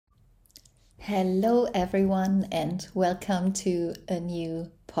Hello, everyone, and welcome to a new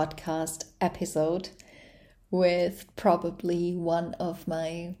podcast episode with probably one of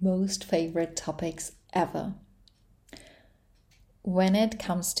my most favorite topics ever. When it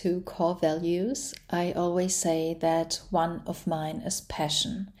comes to core values, I always say that one of mine is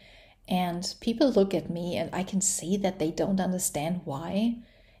passion. And people look at me and I can see that they don't understand why.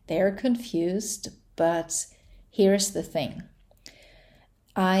 They're confused, but here's the thing.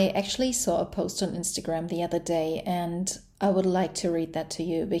 I actually saw a post on Instagram the other day and I would like to read that to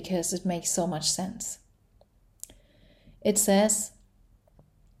you because it makes so much sense. It says,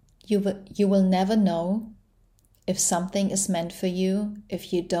 you will never know if something is meant for you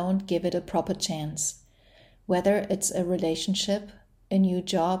if you don't give it a proper chance. Whether it's a relationship, a new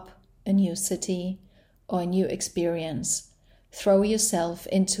job, a new city, or a new experience, throw yourself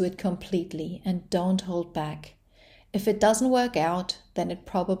into it completely and don't hold back. If it doesn't work out, then it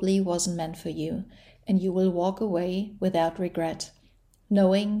probably wasn't meant for you, and you will walk away without regret,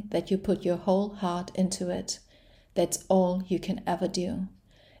 knowing that you put your whole heart into it. That's all you can ever do.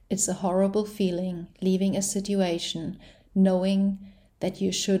 It's a horrible feeling, leaving a situation, knowing that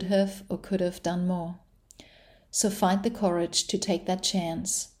you should have or could have done more. So find the courage to take that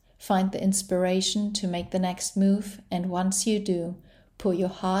chance. Find the inspiration to make the next move, and once you do, pour your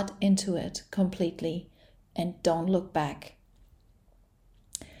heart into it completely. And don't look back.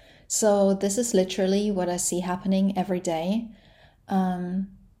 So this is literally what I see happening every day in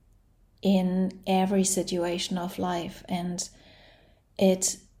every situation of life. And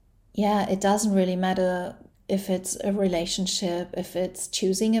it doesn't really matter if it's a relationship, if it's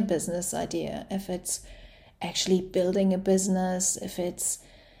choosing a business idea, if it's actually building a business, if it's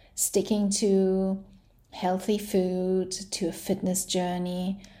sticking to healthy food, to a fitness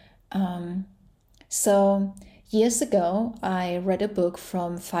journey. So years ago, I read a book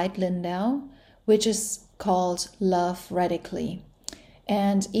from Veit Lindau, which is called Love Radically.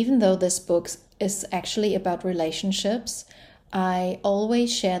 And even though this book is actually about relationships, I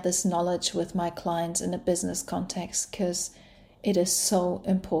always share this knowledge with my clients in a business context because it is so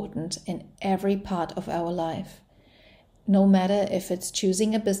important in every part of our life. No matter if it's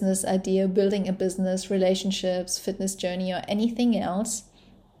choosing a business idea, building a business, relationships, fitness journey, or anything else.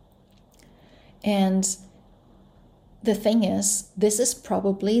 And the thing is, this is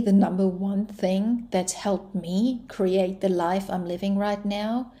probably the number one thing that's helped me create the life I'm living right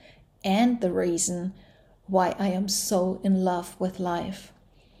now and the reason why I am so in love with life.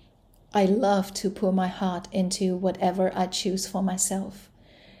 I love to pour my heart into whatever I choose for myself.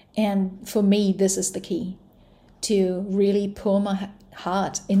 And for me, this is the key, to really pour my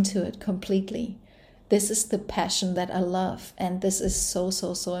heart into it completely. This is the passion that I love, and this is so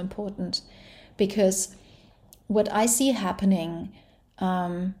important. Because what I see happening,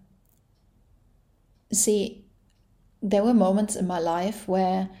 there were moments in my life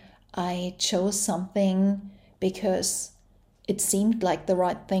where I chose something because it seemed like the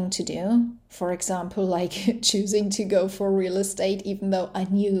right thing to do. For example, like choosing to go for real estate, even though I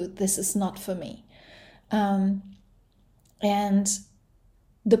knew this is not for me. And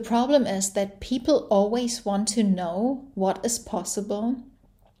the problem is that people always want to know what is possible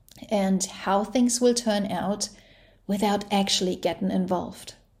and how things will turn out without actually getting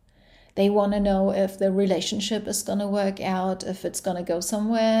involved. They want to know if the relationship is going to work out, if it's going to go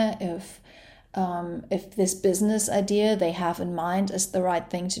somewhere, if this business idea they have in mind is the right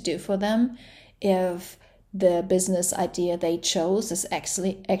thing to do for them, if the business idea they chose is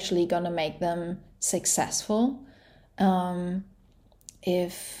actually going to make them successful,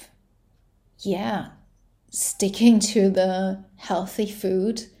 sticking to the healthy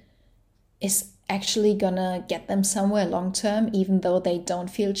food is actually gonna get them somewhere long term, even though they don't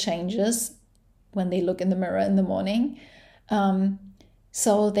feel changes when they look in the mirror in the morning.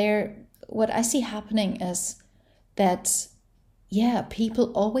 What I see happening is that,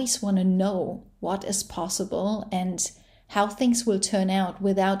 people always want to know what is possible and how things will turn out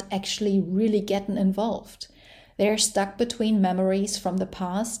without actually really getting involved. They're stuck between memories from the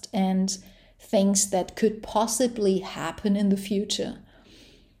past and things that could possibly happen in the future.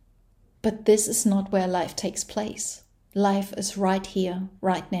 But this is not where life takes place. Life is right here,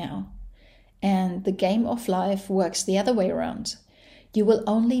 right now. And the game of life works the other way around. You will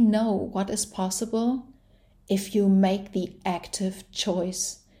only know what is possible if you make the active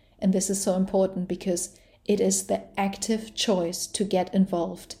choice. And this is so important because it is the active choice to get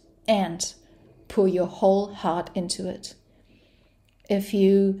involved and pour your whole heart into it. If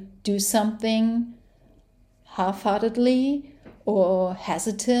you do something half-heartedly or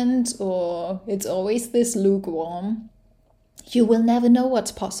hesitant, or it's always this lukewarm, you will never know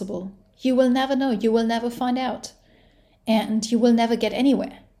what's possible. You will never know. You will never find out. And you will never get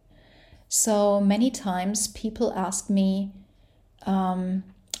anywhere. So many times people ask me,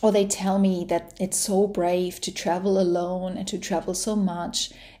 or they tell me that it's so brave to travel alone and to travel so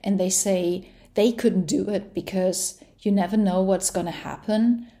much. And they say they couldn't do it because you never know what's going to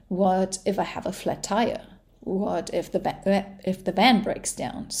happen. What if I have a flat tire? What if the van breaks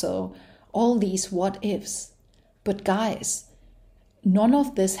down? So all these what ifs. But guys, none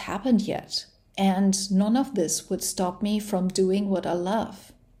of this happened yet. And none of this would stop me from doing what I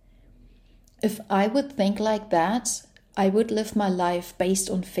love. If I would think like that, I would live my life based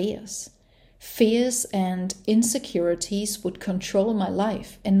on fears. Fears and insecurities would control my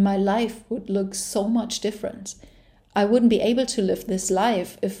life, and my life would look so much different. I wouldn't be able to live this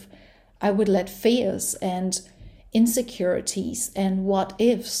life if I would let fears and insecurities and what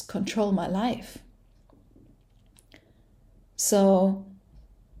ifs control my life. So,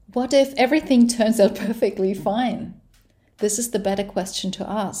 what if everything turns out perfectly fine? This is the better question to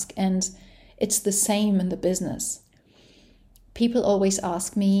ask, and it's the same in the business. People always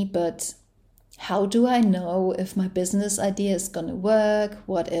ask me, but how do I know if my business idea is going to work?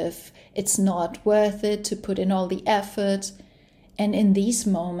 What if it's not worth it to put in all the effort? And in these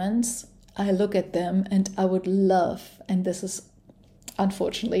moments, I look at them and I would love, and this is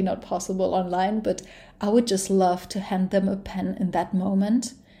unfortunately not possible online, but I would just love to hand them a pen in that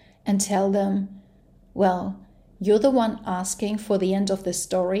moment and tell them, well, you're the one asking for the end of the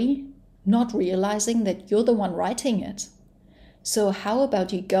story, not realizing that you're the one writing it. So how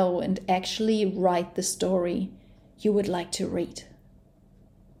about you go and actually write the story you would like to read?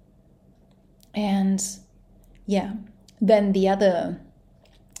 And yeah, then the other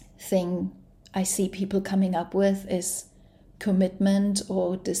thing I see people coming up with is commitment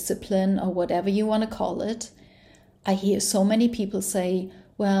or discipline or whatever you want to call it. I hear so many people say,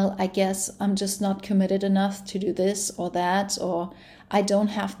 well, I guess I'm just not committed enough to do this or that, or I don't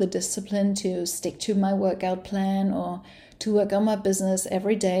have the discipline to stick to my workout plan or to work on my business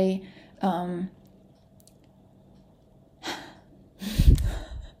every day.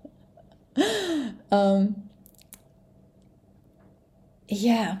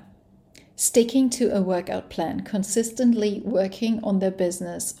 Yeah, sticking to a workout plan, consistently working on their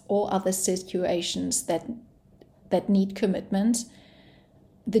business or other situations that need commitment.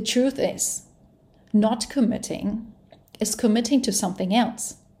 The truth is, not committing is committing to something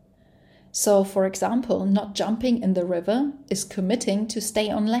else. So, for example, not jumping in the river is committing to stay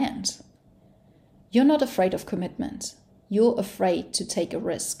on land. You're not afraid of commitment. You're afraid to take a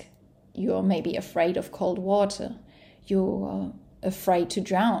risk. You're maybe afraid of cold water. You're afraid to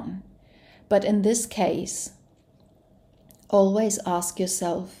drown. But in this case, always ask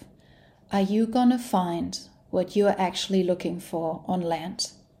yourself, are you gonna find what you're actually looking for on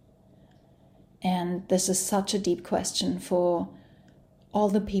land? And this is such a deep question for all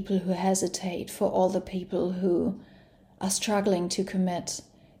the people who hesitate, for all the people who are struggling to commit,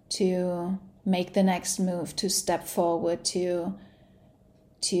 to make the next move, to step forward, to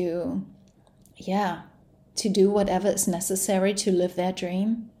do whatever is necessary to live their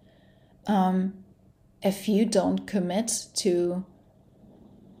dream. If you don't commit to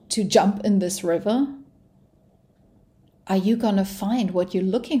jump in this river, are you gonna find what you're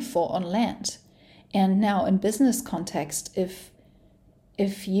looking for on land? And now in business context,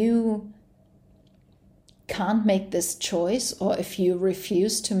 if you can't make this choice, or if you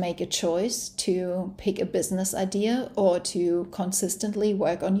refuse to make a choice to pick a business idea or to consistently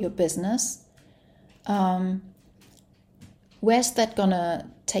work on your business, where's that gonna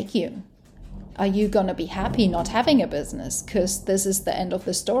take you? Are you gonna be happy not having a business? Because this is the end of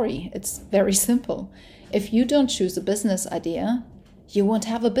the story. It's very simple. If you don't choose a business idea, you won't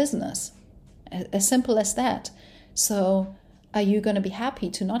have a business. As simple as that. So are you going to be happy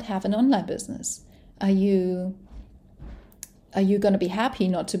to not have an online business? Are you going to be happy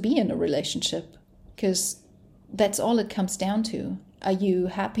not to be in a relationship? Because that's all it comes down to. Are you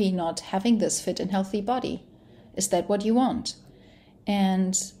happy not having this fit and healthy body? Is that what you want?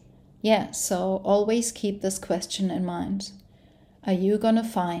 And yeah, so always keep this question in mind. Are you going to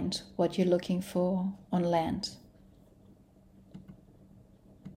find what you're looking for on land?